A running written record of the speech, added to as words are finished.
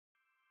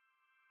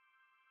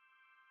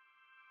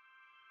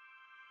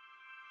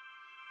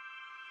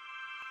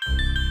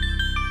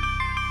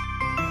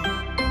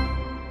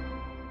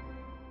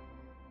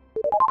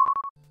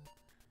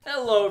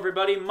Hello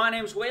everybody, my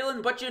name's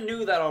Waylon, but you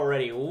knew that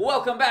already.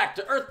 Welcome back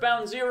to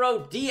Earthbound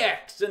Zero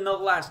DX. In the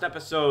last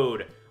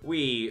episode,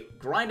 we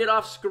grinded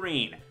off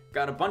screen,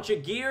 got a bunch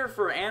of gear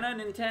for Anna,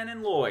 Ninten,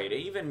 and Lloyd. I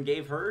even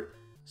gave her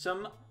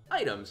some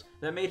items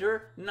that made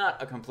her not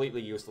a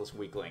completely useless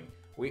weakling.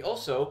 We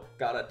also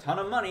got a ton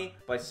of money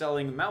by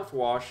selling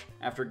mouthwash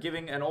after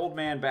giving an old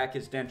man back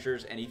his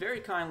dentures, and he very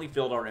kindly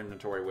filled our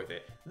inventory with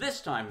it. This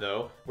time,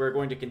 though, we're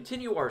going to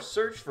continue our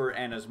search for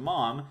Anna's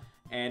mom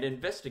and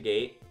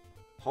investigate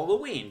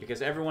Halloween,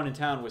 because everyone in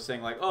town was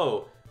saying, like,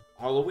 oh,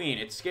 Halloween,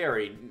 it's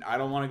scary, I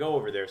don't want to go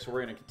over there. So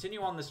we're going to continue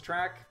on this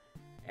track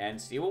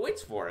and see what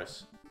waits for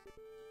us.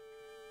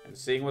 And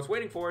seeing what's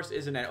waiting for us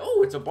isn't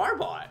oh, it's a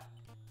Barbot.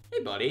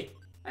 Hey, buddy.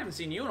 I haven't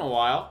seen you in a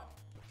while.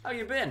 How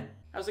you been?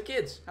 How's the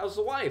kids? How's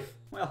the wife?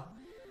 Well,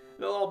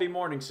 they'll all be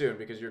mourning soon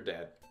because you're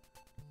dead.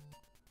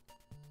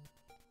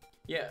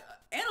 Yeah,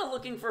 Anna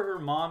looking for her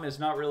mom is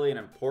not really an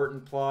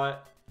important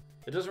plot.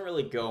 It doesn't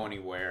really go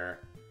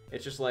anywhere.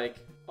 It's just like,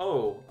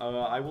 oh,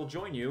 I will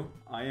join you.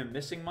 I am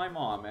missing my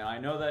mom, and I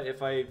know that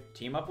if I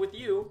team up with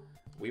you,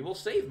 we will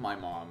save my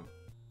mom.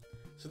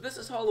 So this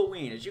is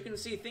Halloween. As you can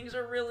see, things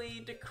are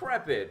really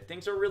decrepit.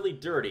 Things are really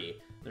dirty.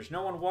 There's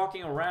no one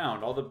walking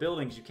around. All the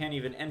buildings you can't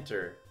even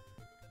enter.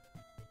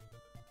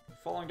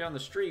 Following down the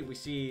street, we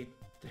see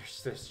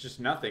there's just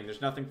nothing.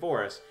 There's nothing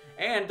for us.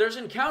 And there's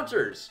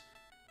encounters!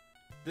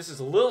 This is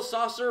Lil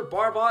Saucer,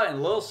 Barbot,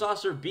 and Lil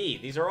Saucer B.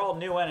 These are all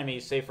new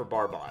enemies, save for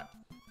Barbot.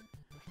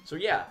 So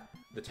yeah,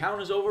 the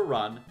town is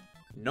overrun,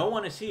 no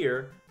one is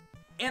here,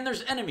 and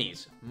there's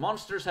enemies.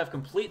 Monsters have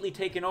completely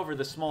taken over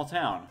this small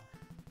town.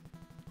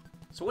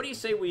 So what do you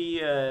say we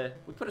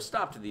put a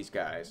stop to these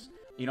guys?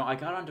 You know, I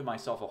got onto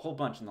myself a whole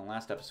bunch in the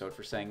last episode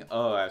for saying,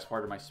 oh, as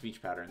part of my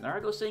speech pattern. There I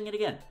go saying it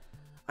again.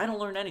 I don't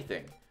learn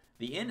anything.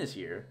 The inn is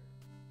here,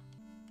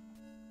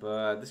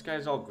 but this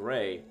guy's all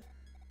gray.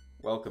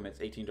 Welcome, it's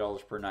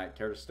 $18 per night.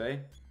 Care to stay?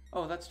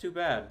 Oh, that's too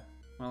bad.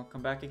 Well,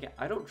 come back again.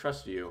 I don't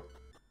trust you.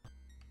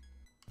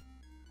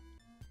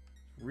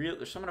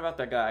 There's something about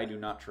that guy I do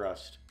not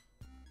trust.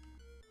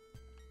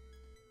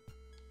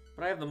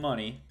 But I have the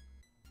money.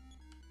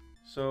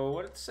 So,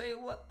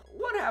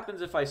 what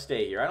happens if I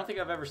stay here? I don't think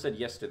I've ever said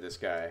yes to this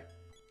guy.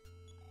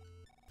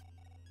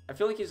 I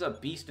feel like he's a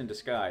beast in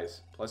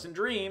disguise. Pleasant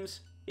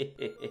dreams.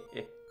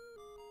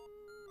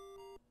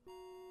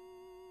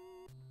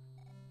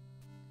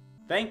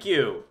 Thank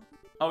you.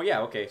 Oh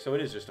yeah, okay, so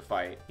it is just a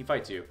fight. He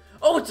fights you.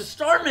 Oh, it's a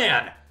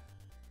Starman!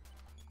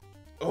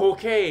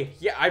 Okay,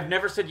 yeah, I've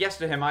never said yes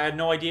to him. I had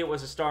no idea it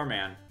was a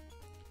Starman.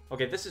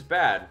 Okay, this is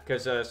bad,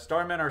 because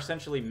Starmen are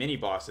essentially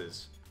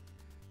mini-bosses.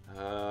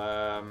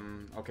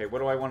 Okay, what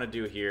do I want to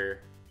do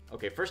here?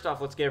 Okay, first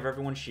off, let's give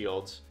everyone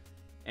shields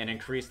and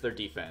increase their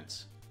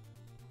defense.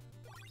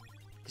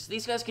 Because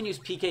these guys can use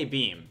PK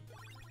Beam.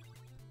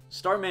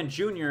 Starman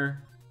Jr.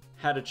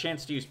 had a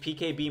chance to use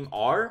PK Beam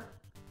R,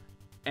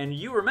 and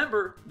you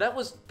remember, that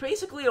was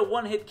basically a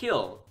one-hit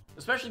kill.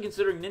 Especially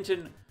considering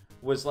Ninten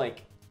was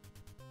like...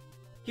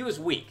 He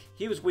was weak.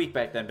 He was weak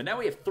back then, but now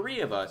we have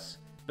 3 of us.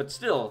 But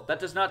still, that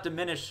does not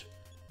diminish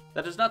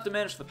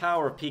the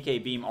power of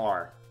PK Beam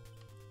R.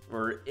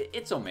 Or,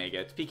 it's Omega.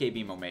 It's PK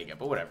Beam Omega,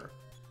 but whatever.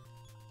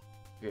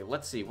 Okay,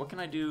 let's see. What can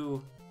I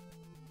do?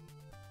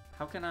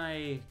 How can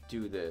I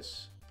do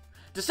this?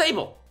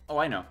 Disable! Oh,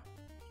 I know.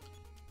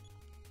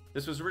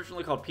 This was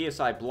originally called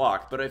PSI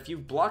Block, but if you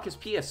block his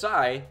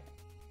PSI,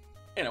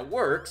 and it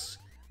works,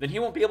 then he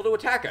won't be able to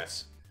attack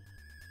us.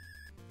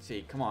 Let's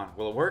see, come on.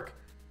 Will it work?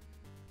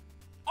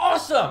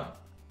 Awesome!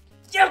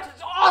 Yes,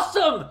 it's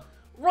awesome!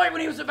 Right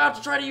when he was about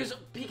to try to use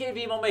PK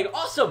Beam Omega.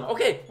 Awesome!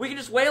 Okay, we can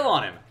just wail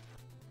on him.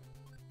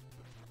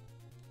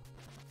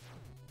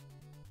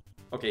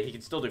 Okay, he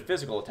can still do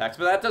physical attacks,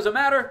 but that doesn't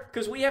matter,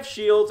 because we have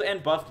shields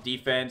and buffed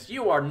defense.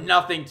 You are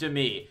nothing to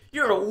me.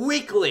 You're a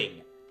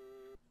weakling.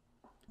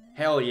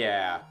 Hell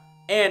yeah.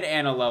 And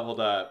Anna leveled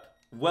up.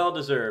 Well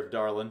deserved,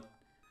 darling.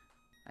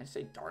 I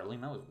say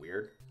darling, that was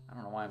weird. I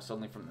don't know why I'm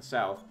suddenly from the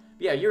south.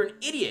 But yeah, you're an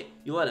idiot.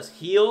 You let us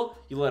heal,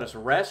 you let us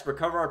rest,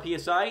 recover our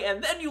PSI,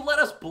 and then you let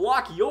us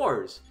block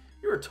yours.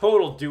 You're a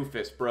total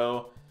doofus,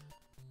 bro.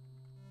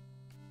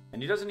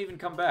 And he doesn't even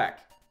come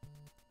back.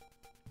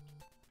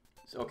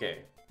 So, okay.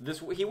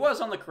 He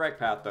was on the correct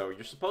path, though.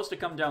 You're supposed to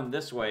come down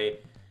this way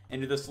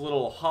into this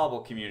little hovel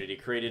community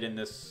created in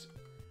this...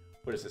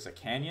 What is this, a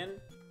canyon?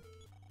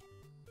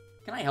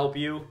 Can I help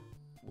you?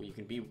 Well, you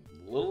can be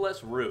a little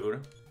less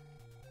rude.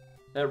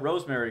 That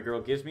Rosemary girl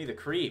gives me the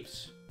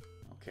creeps.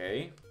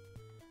 Okay.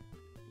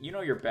 You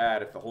know you're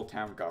bad if the whole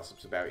town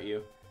gossips about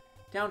you.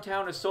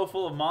 Downtown is so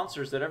full of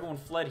monsters that everyone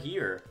fled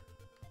here.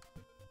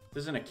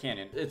 This isn't a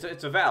canyon.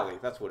 It's a valley.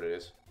 That's what it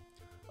is.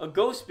 A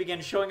ghost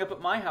began showing up at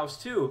my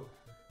house, too.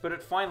 But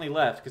it finally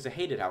left because it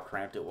hated how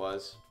cramped it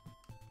was.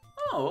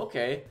 Oh,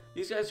 okay.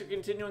 These guys are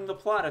continuing the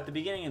plot at the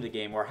beginning of the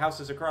game where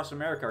houses across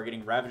America are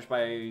getting ravaged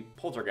by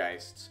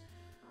poltergeists.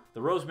 The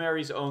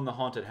Rosemarys own the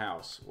haunted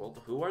house. Well,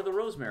 who are the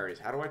Rosemarys?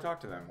 How do I talk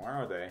to them? Where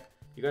are they?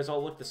 You guys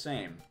all look the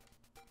same.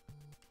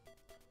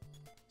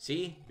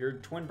 See? Your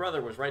twin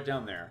brother was right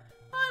down there.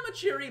 I'm a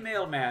cheery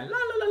mailman. La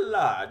la la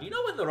la. Do you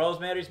know where the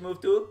Rosemary's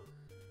moved to?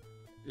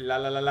 La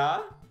la la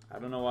la. I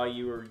don't know why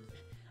you were...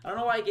 I don't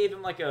know why I gave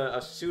him like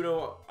a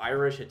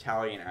pseudo-Irish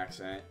Italian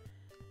accent.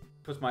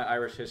 Puts my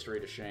Irish history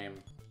to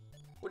shame.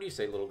 What do you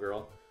say, little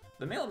girl?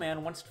 The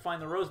mailman wants to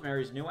find the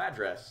Rosemary's new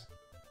address.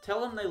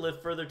 Tell him they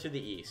live further to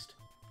the east.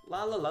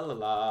 La la la la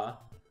la.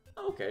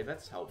 Okay,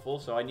 that's helpful.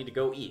 So I need to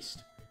go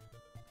east.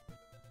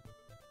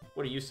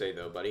 What do you say,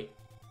 though, buddy?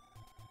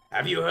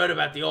 Have you heard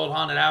about the old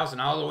haunted house on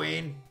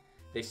Halloween?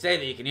 They say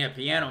that you can hear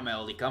piano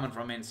melody coming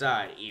from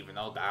inside, even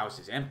though the house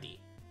is empty.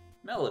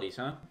 Melodies,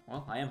 huh?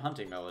 Well, I am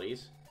hunting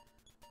melodies.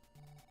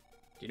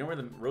 Do you know where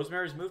the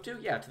Rosemary's moved to?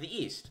 Yeah, to the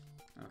east.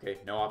 Okay,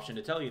 no option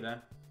to tell you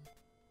then.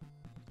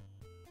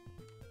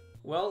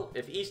 Well,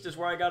 if east is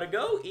where I gotta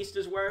go, east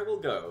is where I will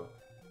go.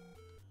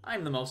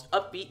 I'm the most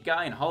upbeat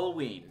guy in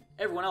Halloween.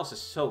 Everyone else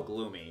is so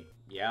gloomy.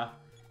 Yeah,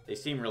 they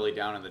seem really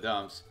down in the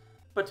dumps.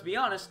 But to be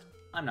honest,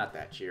 I'm not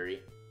that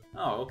cheery.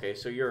 Oh, okay,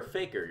 so you're a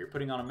faker. You're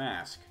putting on a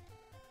mask.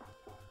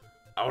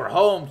 Our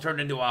home turned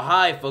into a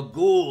hive for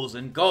ghouls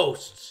and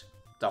ghosts.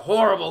 It's a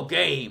horrible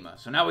game,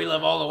 so now we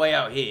live all the way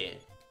out here.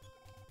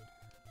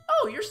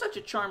 Oh, you're such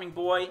a charming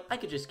boy. I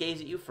could just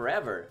gaze at you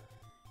forever.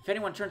 If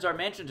anyone turns our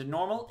mansion to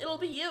normal, it'll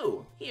be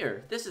you.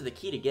 Here, this is the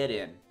key to get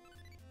in.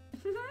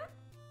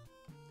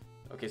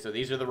 Okay, so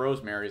these are the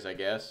Rosemary's, I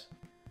guess.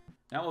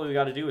 Now what we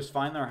gotta do is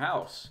find their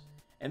house.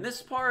 And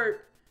this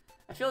part,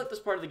 I feel like this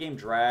part of the game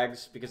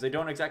drags because they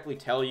don't exactly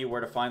tell you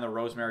where to find the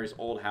Rosemary's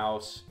old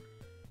house.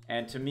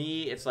 And to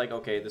me, it's like,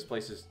 okay, this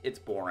place is, it's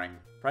boring.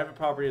 Private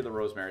property of the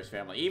Rosemary's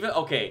family. Even,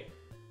 okay,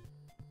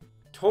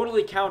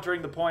 totally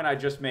countering the point I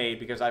just made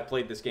because I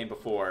played this game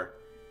before.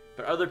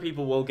 But other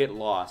people will get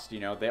lost, you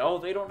know. They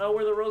don't know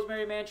where the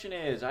Rosemary Mansion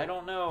is. I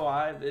don't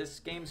know.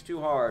 This game's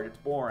too hard. It's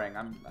boring.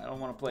 I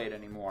don't want to play it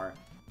anymore.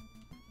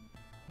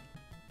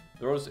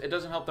 It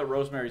doesn't help that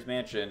Rosemary's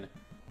Mansion,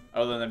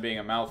 other than being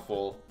a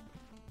mouthful.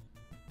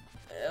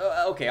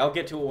 Okay, I'll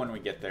get to it when we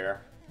get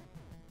there.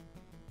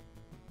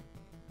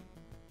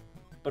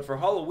 But for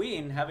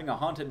Halloween, having a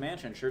haunted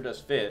mansion sure does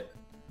fit.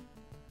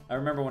 I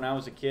remember when I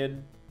was a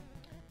kid,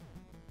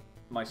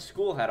 my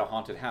school had a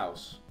haunted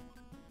house.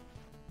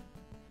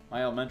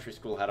 My elementary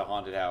school had a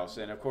haunted house,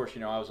 and of course,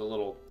 you know, I was a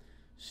little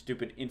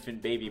stupid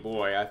infant baby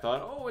boy. I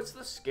thought, oh, it's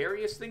the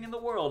scariest thing in the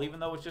world, even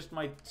though it's just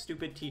my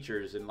stupid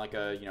teachers in like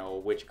a, you know, a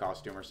witch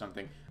costume or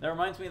something. That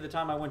reminds me of the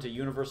time I went to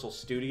Universal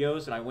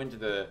Studios, and I went to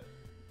the,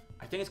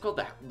 I think it's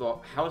called the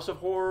House of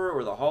Horror,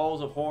 or the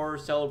Halls of Horror,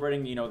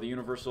 celebrating, you know, the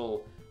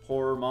Universal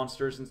horror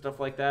monsters and stuff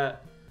like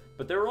that.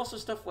 But there were also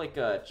stuff like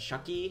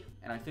Chucky,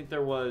 and I think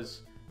there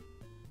was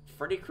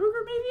Freddy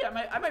Krueger,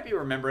 maybe? I might be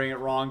remembering it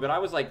wrong, but I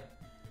was like,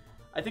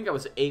 I think I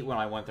was 8 when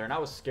I went there, and I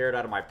was scared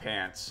out of my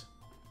pants.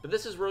 But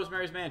this is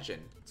Rosemary's Mansion.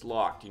 It's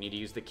locked. You need to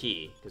use the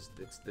key, because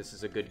this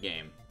is a good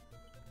game.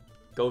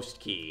 Ghost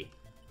key.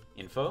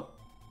 Info?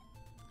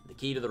 The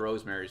key to the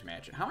Rosemary's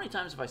Mansion. How many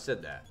times have I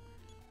said that?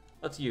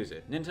 Let's use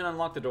it. Ninten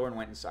unlocked the door and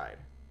went inside.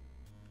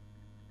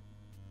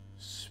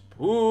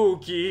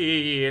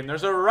 Spooky! And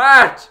there's a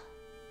rat!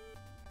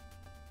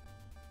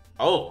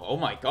 Oh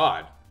my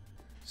god.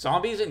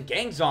 Zombies and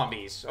gang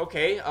zombies.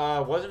 Okay,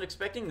 wasn't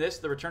expecting this.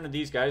 The return of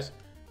these guys.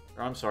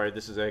 I'm sorry,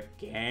 this is a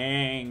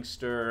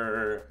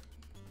gangster.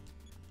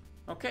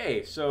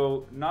 Okay,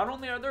 so not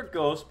only are there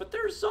ghosts, but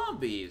there's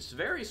zombies.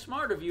 Very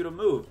smart of you to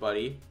move,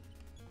 buddy.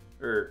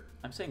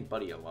 I'm saying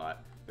buddy a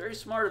lot. Very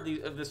smart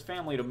of this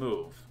family to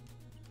move.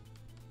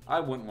 I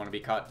wouldn't want to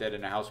be caught dead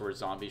in a house where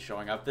zombies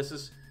showing up. It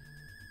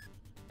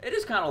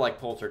is kind of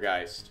like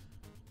Poltergeist.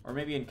 Or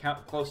maybe in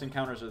Close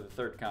Encounters of the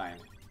Third Kind.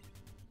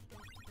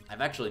 I've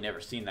actually never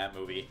seen that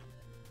movie.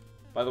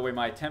 By the way,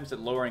 my attempts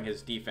at lowering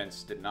his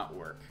defense did not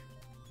work.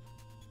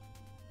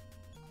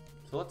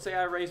 So let's say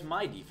I raise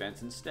my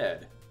defense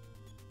instead.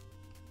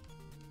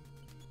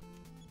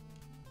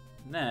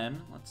 And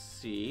then, let's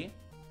see.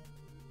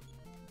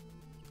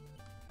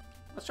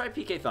 Let's try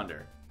PK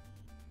Thunder.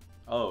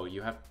 Oh,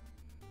 you have...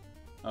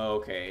 Oh,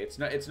 okay, it's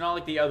not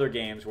like the other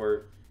games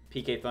where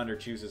PK Thunder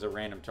chooses a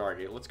random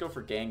target. Let's go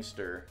for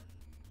Gangster.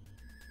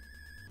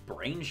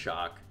 Brain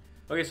Shock.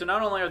 Okay, so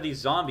not only are these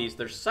zombies,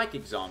 they're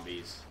psychic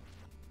zombies.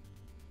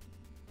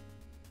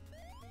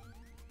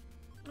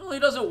 It only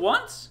does it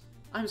once?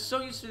 I'm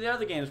so used to the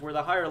other games where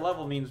the higher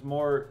level means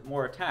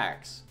more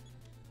attacks.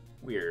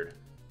 Weird.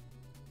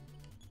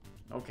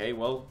 Okay,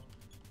 well,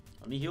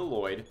 let me heal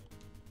Lloyd.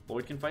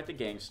 Lloyd can fight the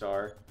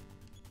Gangstar.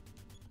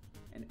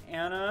 And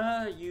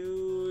Anna,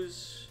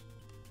 use...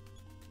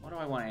 What do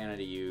I want Anna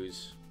to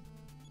use?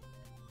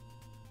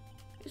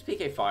 Use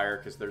PK Fire,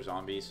 because they're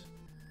zombies.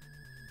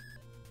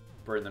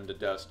 Burn them to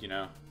dust, you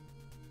know.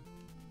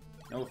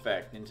 No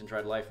effect. Ninten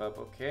tried life up.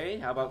 Okay,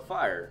 how about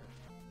Fire?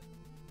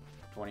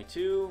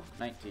 22,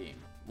 19.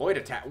 Lloyd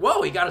attack.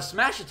 Whoa, he got a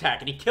smash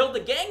attack, and he killed the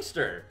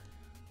Gangster!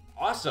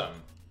 Awesome.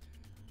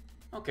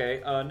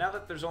 Okay, now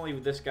that there's only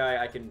this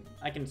guy,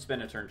 I can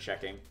spend a turn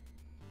checking.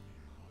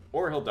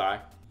 Or he'll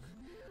die.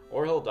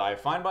 Or he'll die.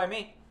 Fine by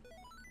me.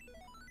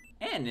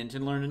 And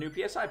Ninten learned a new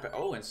PSI.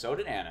 Oh, and so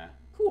did Anna.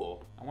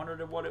 Cool. I wonder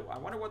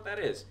what that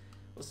is.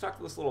 Let's talk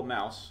to this little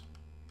mouse.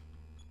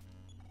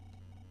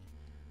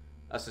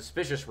 A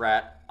suspicious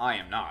rat. I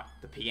am not.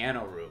 The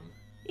piano room.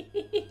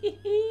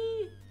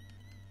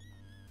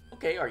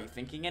 Okay, are you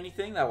thinking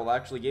anything that will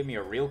actually give me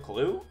a real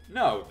clue?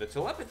 No, the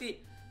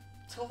telepathy...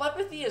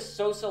 Telepathy is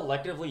so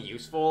selectively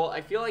useful,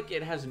 I feel like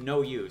it has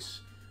no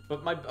use.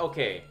 But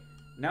okay,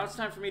 now it's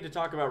time for me to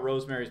talk about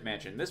Rosemary's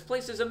Mansion. This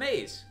place is a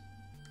maze.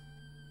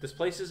 This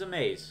place is a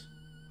maze.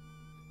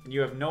 And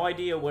you have no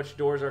idea which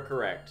doors are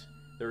correct.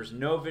 There's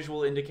no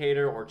visual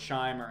indicator or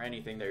chime or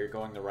anything that you're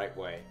going the right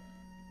way.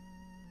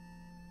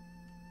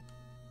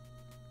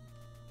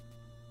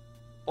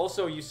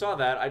 Also, you saw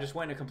that, I just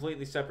went in a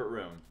completely separate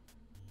room.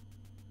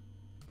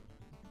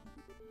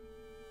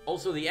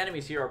 Also, the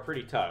enemies here are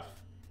pretty tough.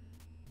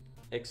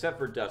 Except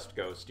for Dust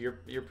Ghost.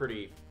 You're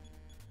pretty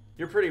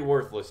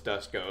worthless,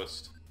 Dust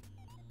Ghost.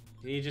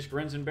 He just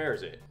grins and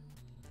bears it.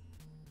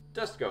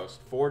 Dust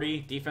Ghost, 40,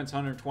 defense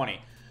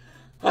 120.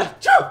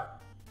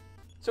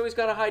 So he's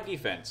got a high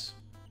defense.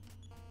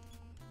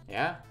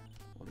 Yeah?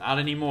 Well, not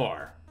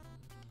anymore.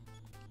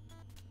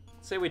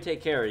 Let's say we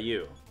take care of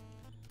you.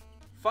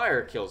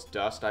 Fire kills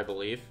Dust, I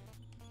believe.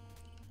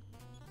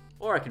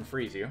 Or I can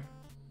freeze you.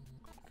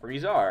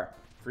 Freeze R.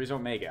 Freeze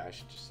Omega, I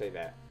should just say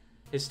that.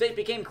 His state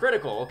became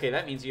critical. Okay,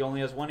 that means he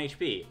only has 1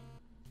 HP.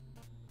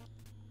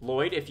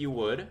 Lloyd, if you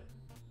would.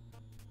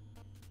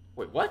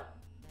 Wait, what?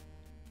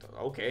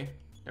 Okay,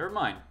 never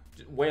mind.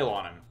 Just wail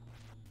on him.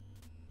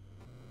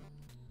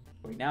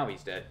 Wait, now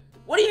he's dead.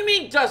 What do you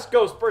mean Dust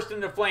Ghost burst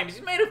into flames?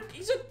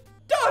 He's a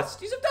dust.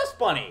 He's a dust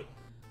bunny.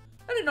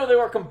 I didn't know they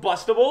were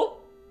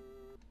combustible.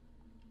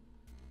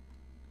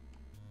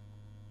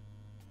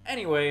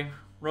 Anyway,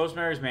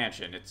 Rosemary's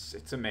Mansion.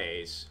 It's a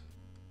maze.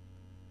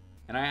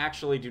 And I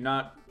actually do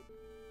not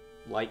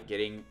like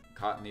getting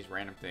caught in these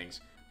random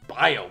things.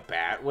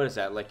 Biobat? What is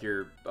that? Like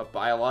you're a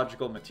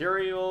biological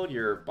material?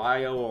 You're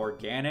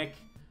bio-organic?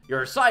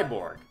 You're a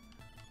cyborg.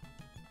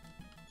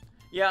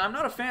 Yeah, I'm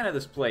not a fan of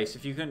this place,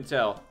 if you couldn't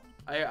tell.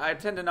 I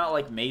tend to not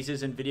like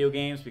mazes in video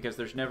games because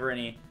there's never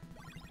any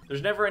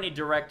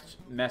direct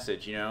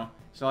message, you know?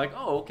 So like,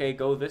 oh, okay,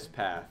 go this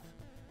path.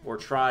 Or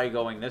try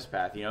going this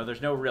path, you know?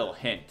 There's no real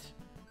hint.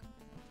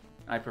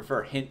 I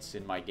prefer hints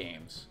in my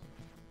games.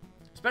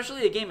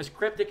 Especially a game as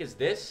cryptic as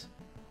this.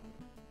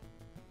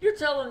 You're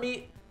telling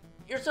me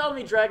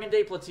Dragon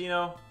Day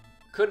Platino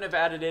couldn't have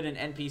added in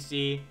an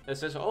NPC that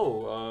says,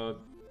 oh,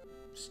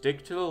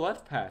 stick to the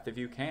left path if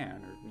you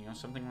can, or, you know,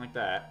 something like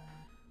that.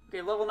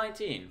 Okay, level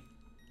 19.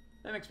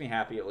 That makes me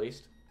happy, at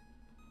least.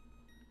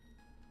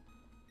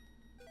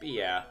 But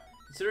yeah,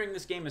 considering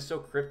this game is so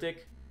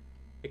cryptic,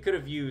 it could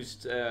have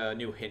used a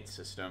new hint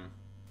system.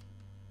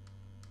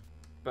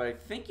 But I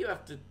think you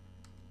have to...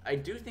 I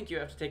do think you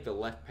have to take the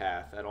left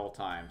path at all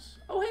times.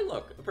 Oh, hey,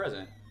 look, a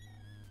present.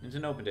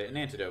 Ninten opened it. An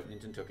antidote.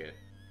 Ninten took it.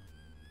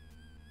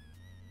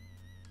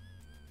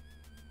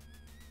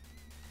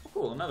 Oh,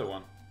 cool, another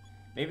one.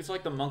 Maybe it's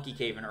like the monkey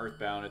cave in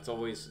Earthbound. It's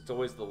always the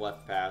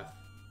left path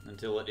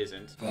until it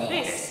isn't.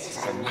 This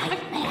is a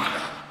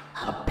nightmare.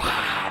 A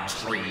bad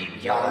dream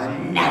you'll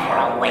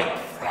never wake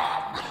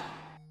from.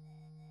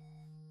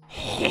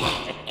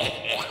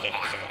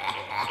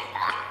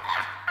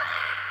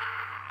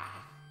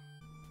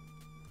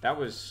 That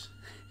was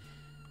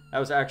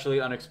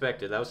actually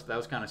unexpected. That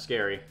was kind of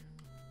scary.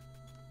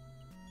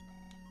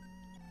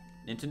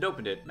 Nintendo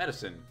opened it.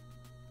 Medicine.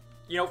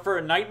 You know, for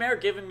a nightmare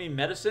giving me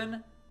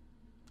medicine,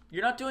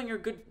 you're not doing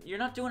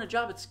a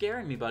job at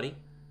scaring me, buddy.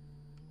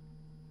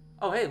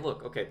 Oh, hey,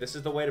 look. Okay, this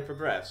is the way to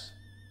progress.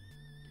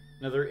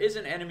 Now, there is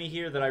an enemy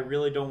here that I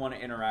really don't want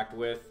to interact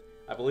with.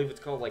 I believe it's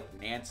called,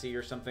 like, Nancy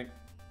or something.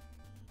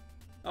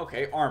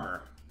 Okay,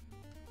 armor.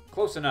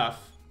 Close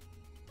enough.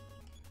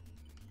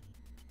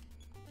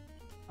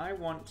 I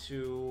want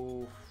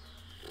to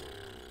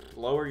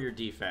lower your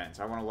defense.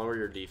 I want to lower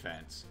your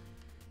defense.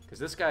 Because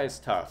this guy is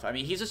tough. I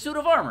mean, he's a suit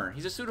of armor.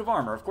 He's a suit of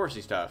armor. Of course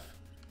he's tough.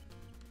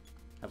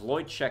 Have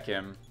Lloyd check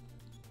him.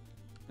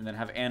 And then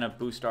have Anna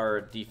boost our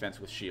defense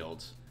with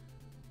shields.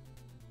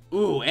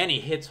 Ooh, and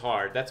he hits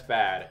hard. That's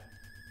bad.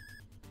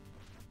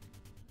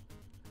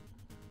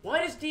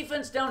 Why does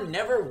defense down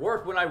never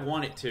work when I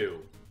want it to?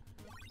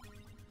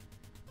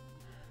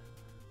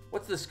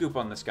 What's the scoop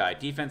on this guy?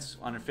 Defense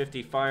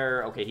 150,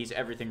 fire. Okay, he's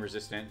everything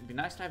resistant. It'd be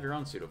nice to have your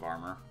own suit of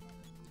armor.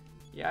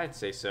 Yeah, I'd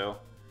say so.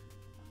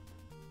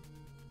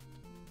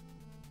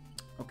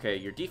 Okay,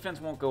 your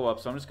defense won't go up,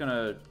 so I'm just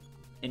gonna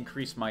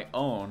increase my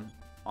own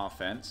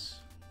offense.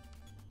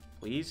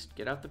 Please,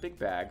 get out the big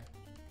bag.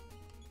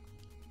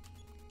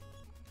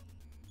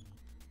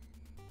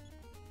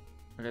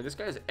 Okay, this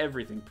guy's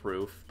everything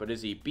proof, but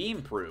is he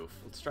beam proof?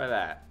 Let's try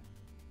that.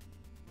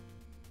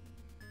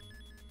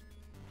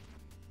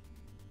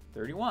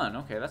 31.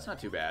 Okay, that's not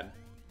too bad.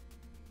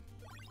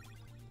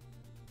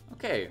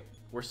 Okay,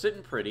 we're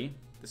sitting pretty.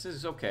 This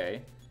is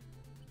okay.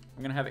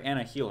 I'm gonna have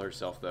Anna heal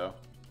herself, though.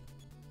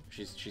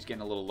 She's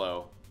getting a little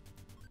low.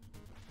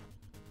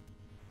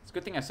 It's a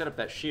good thing I set up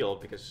that shield,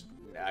 because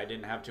I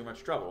didn't have too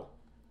much trouble.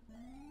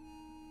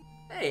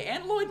 Hey,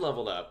 and Lloyd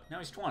leveled up. Now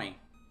he's 20.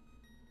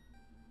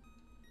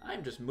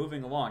 I'm just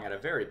moving along at a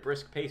very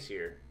brisk pace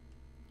here.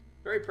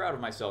 Very proud of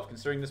myself,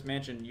 considering this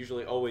mansion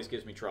usually always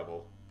gives me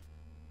trouble.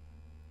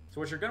 So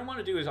what you're going to want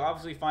to do is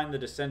obviously find the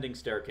descending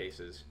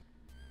staircases.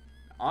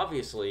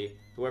 Obviously,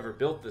 whoever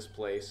built this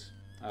place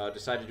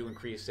decided to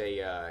increase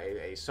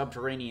a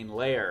subterranean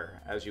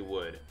lair, as you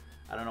would.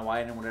 I don't know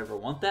why anyone would ever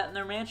want that in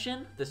their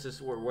mansion. This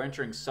is where we're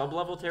entering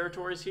sub-level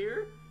territories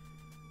here.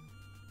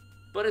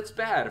 But it's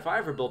bad. If I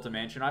ever built a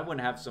mansion, I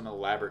wouldn't have some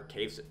elaborate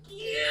caves.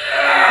 Yeah!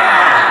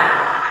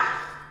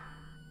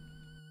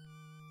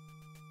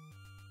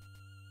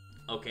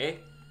 Okay.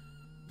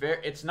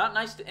 It's not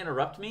nice to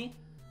interrupt me.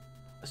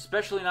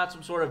 Especially not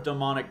some sort of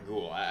demonic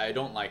ghoul. I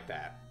don't like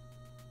that.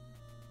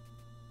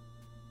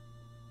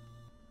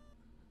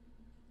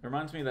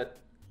 Reminds me of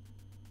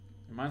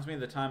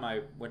the time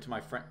I went to my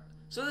friend.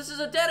 So this is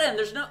a dead end.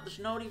 There's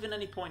not even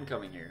any point in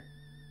coming here.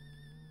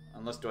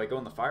 Unless, do I go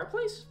in the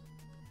fireplace?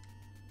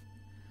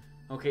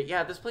 Okay,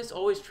 yeah, this place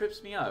always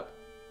trips me up.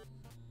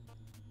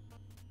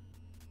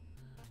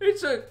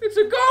 It's a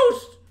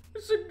ghost.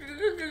 It's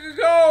a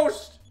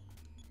ghost.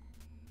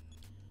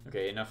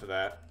 Okay, enough of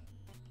that.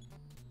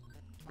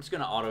 I'm just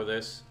gonna auto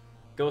this.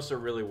 Ghosts are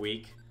really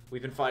weak.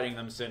 We've been fighting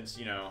them since,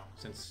 you know,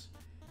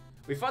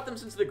 we fought them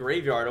since the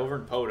graveyard over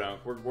in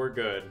Podunk. We're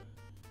good.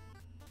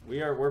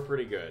 We're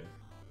pretty good.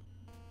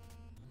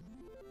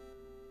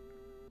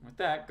 With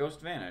that,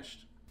 ghost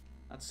vanished.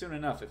 Not soon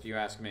enough, if you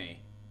ask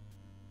me.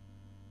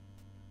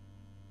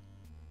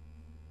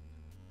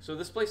 So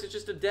this place is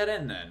just a dead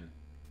end then.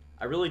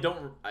 I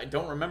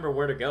don't remember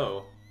where to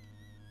go.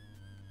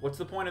 What's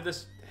the point of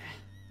this?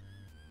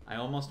 I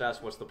almost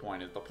asked what's the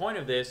point of. The point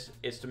of this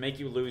is to make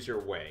you lose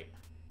your way.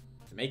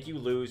 To make you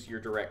lose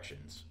your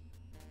directions.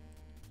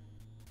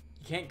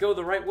 You can't go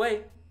the right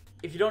way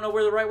if you don't know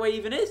where the right way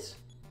even is.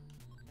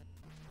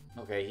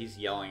 Okay, he's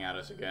yelling at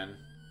us again.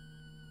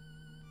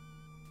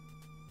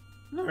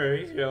 Alright,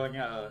 he's yelling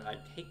at us. I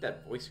hate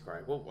that voice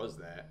cry. What was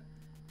that?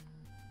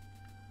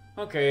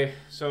 Okay,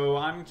 so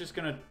I'm just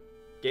gonna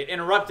get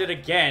interrupted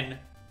again.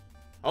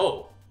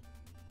 Oh.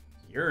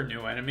 You're a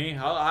new enemy.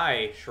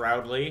 Hi,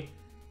 Shroudly.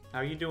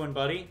 How you doing,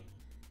 buddy?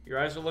 Your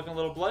eyes are looking a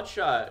little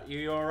bloodshot.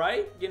 You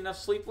alright? Get enough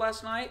sleep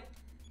last night?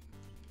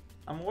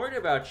 I'm worried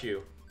about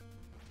you.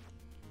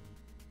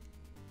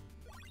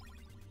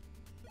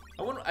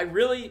 I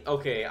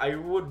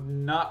would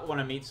not want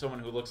to meet someone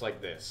who looks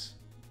like this.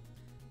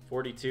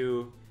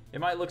 42. It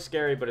might look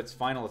scary, but its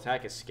final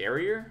attack is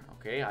scarier?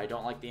 Okay, I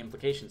don't like the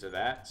implications of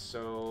that.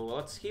 So,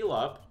 let's heal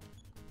up.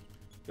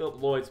 Heal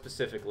up Lloyd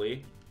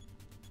specifically.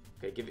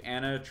 Okay, give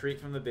Anna a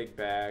treat from the big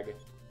bag.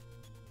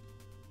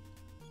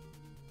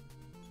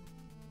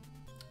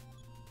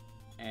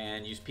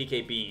 And use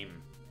PK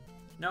Beam.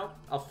 Nope,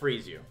 I'll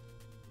freeze you.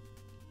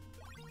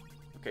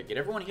 Okay, get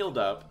everyone healed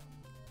up.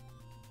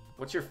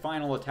 What's your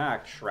final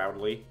attack,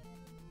 Shroudly?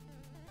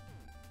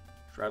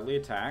 Shroudly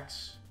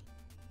attacks.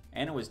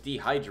 Anna was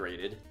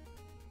dehydrated.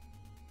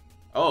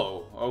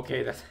 Oh,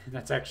 okay,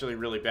 that's actually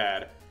really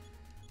bad.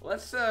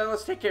 Let's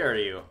take care of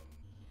you.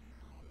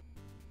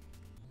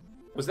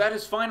 Was that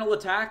his final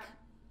attack?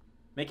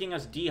 Making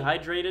us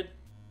dehydrated?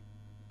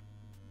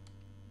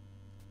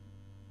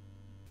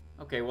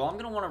 Okay, well, I'm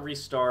gonna want to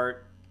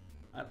restart.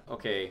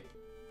 Okay.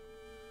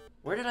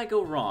 Where did I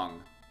go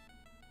wrong?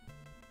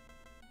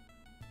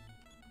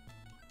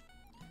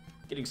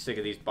 Getting sick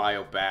of these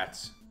bio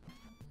bats.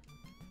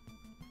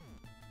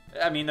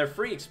 I mean, they're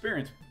free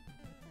experience.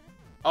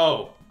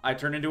 Oh, I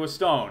turned into a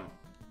stone.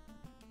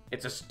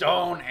 It's a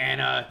stone,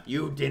 Anna.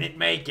 You didn't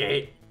make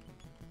it.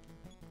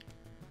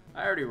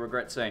 I already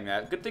regret saying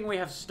that. Good thing we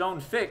have Stone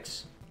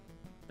Fix.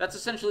 That's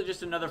essentially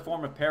just another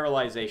form of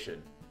paralyzation.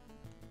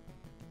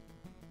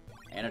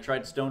 Anna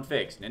tried Stone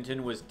Fix.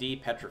 Ninten was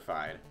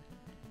de-petrified.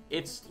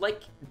 It's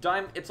like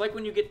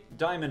when you get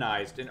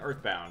diamondized in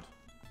Earthbound.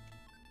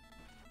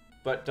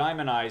 But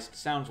diamondized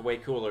sounds way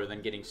cooler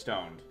than getting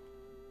stoned.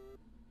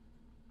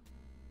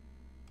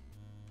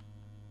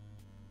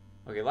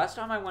 Okay, last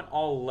time I went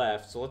all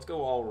left, so let's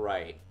go all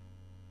right.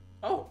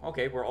 Oh,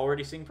 okay, we're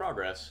already seeing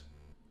progress.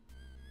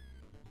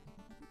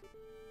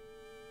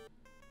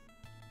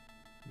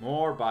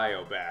 More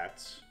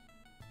biobats.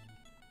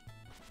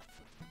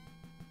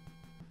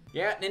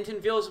 Yeah,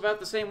 Ninten feels about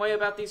the same way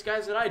about these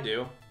guys that I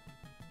do.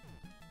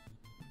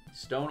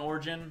 Stone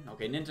Origin.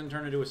 Okay, Ninten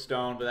turned into a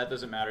stone, but that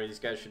doesn't matter. These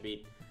guys should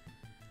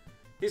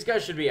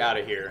be out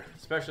of here.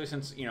 Especially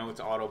since, you know, it's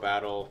auto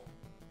battle.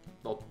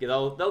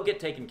 They'll get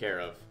taken care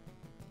of.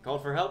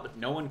 Called for help, but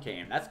no one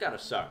came. That's gotta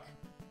suck.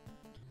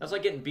 That's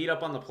like getting beat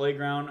up on the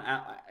playground.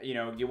 You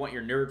know, you want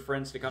your nerd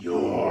friends to come.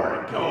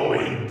 You're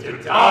going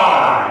to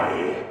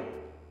die!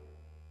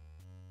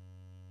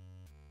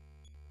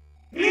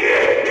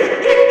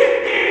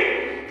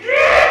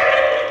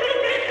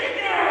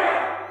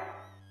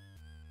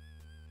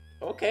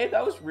 Okay,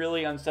 that was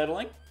really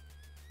unsettling.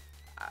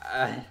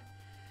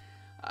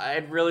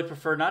 I'd really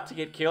prefer not to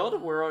get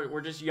killed.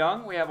 We're just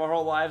young. We have our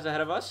whole lives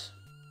ahead of us.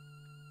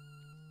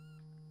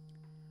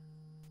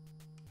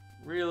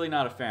 Really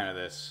not a fan of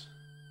this.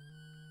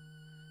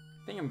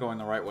 I think I'm going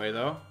the right way,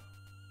 though.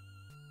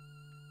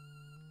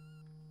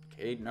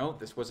 Okay, no,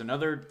 this was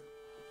another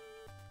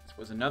It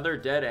was another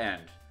dead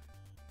end.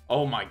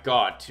 Oh my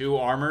god, 2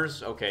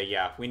 armors? Okay,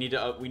 yeah, we need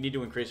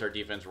to increase our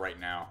defense right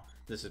now.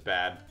 This is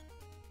bad.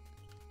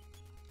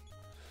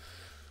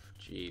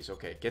 Jeez,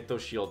 okay, get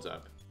those shields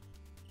up.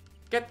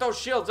 Get those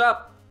shields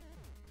up!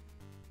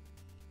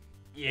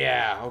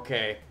 Yeah,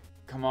 okay.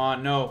 Come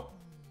on, no.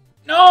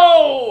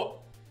 No!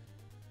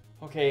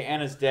 Okay,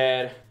 Anna's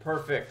dead.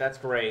 Perfect, that's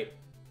great.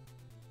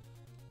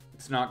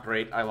 It's not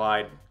great, I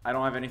lied. I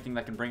don't have anything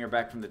that can bring her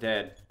back from the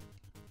dead.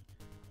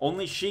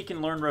 Only she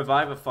can learn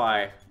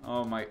Revivify.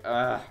 Oh my,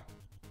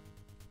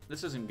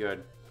 This isn't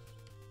good.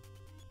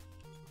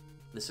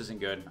 This isn't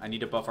good. I need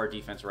to buff our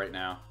defense right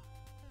now.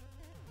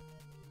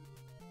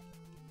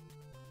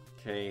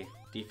 Okay,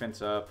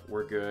 defense up.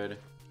 We're good.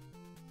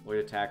 Lloyd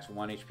attacks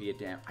 1 HP a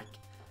damn.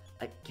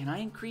 Can I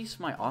increase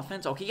my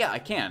offense? Okay, yeah, I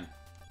can.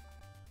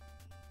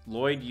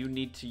 Lloyd, you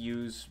need to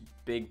use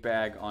Big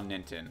Bag on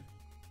Ninten.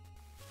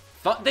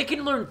 They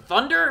can learn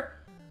Thunder?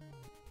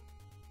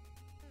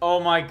 Oh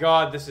my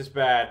god, this is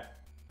bad.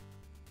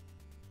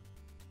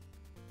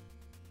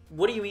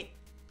 What do you mean?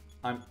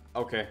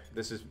 Okay,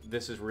 this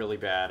is really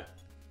bad.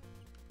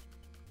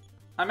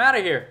 I'm out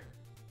of here.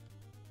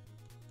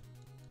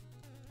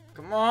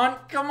 Come on,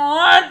 come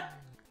on!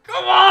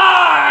 Come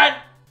on!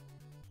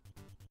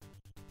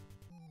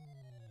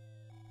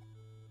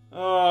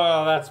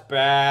 Oh, that's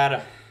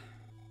bad.